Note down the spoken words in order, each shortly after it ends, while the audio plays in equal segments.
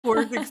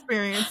work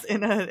experience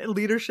in a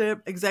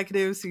leadership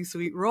executive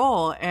C-suite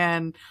role.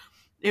 And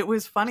it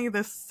was funny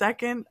the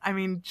second, I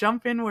mean,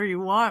 jump in where you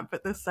want,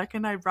 but the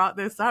second I brought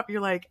this up,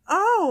 you're like,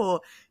 oh,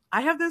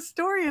 I have this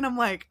story. And I'm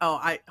like, oh,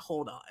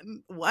 hold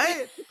on.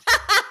 What?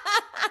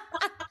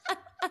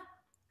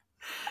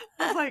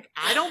 I was like,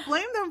 I don't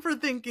blame them for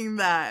thinking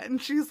that.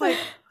 And she's like,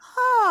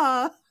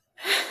 huh.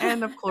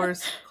 And of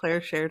course,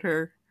 Claire shared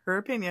her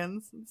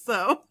opinions.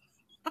 So,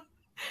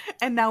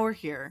 and now we're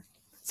here.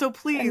 So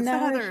please,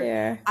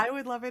 Heather, I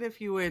would love it if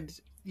you would,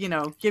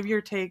 give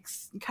your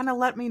takes, kind of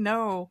let me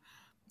know.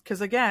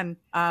 Because again,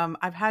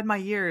 I've had my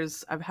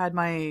years, I've had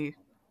my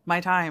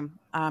time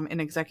in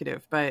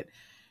executive, but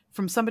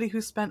from somebody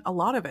who spent a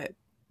lot of it,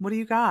 what do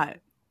you got?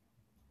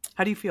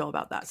 How do you feel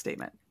about that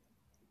statement?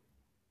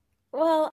 Well,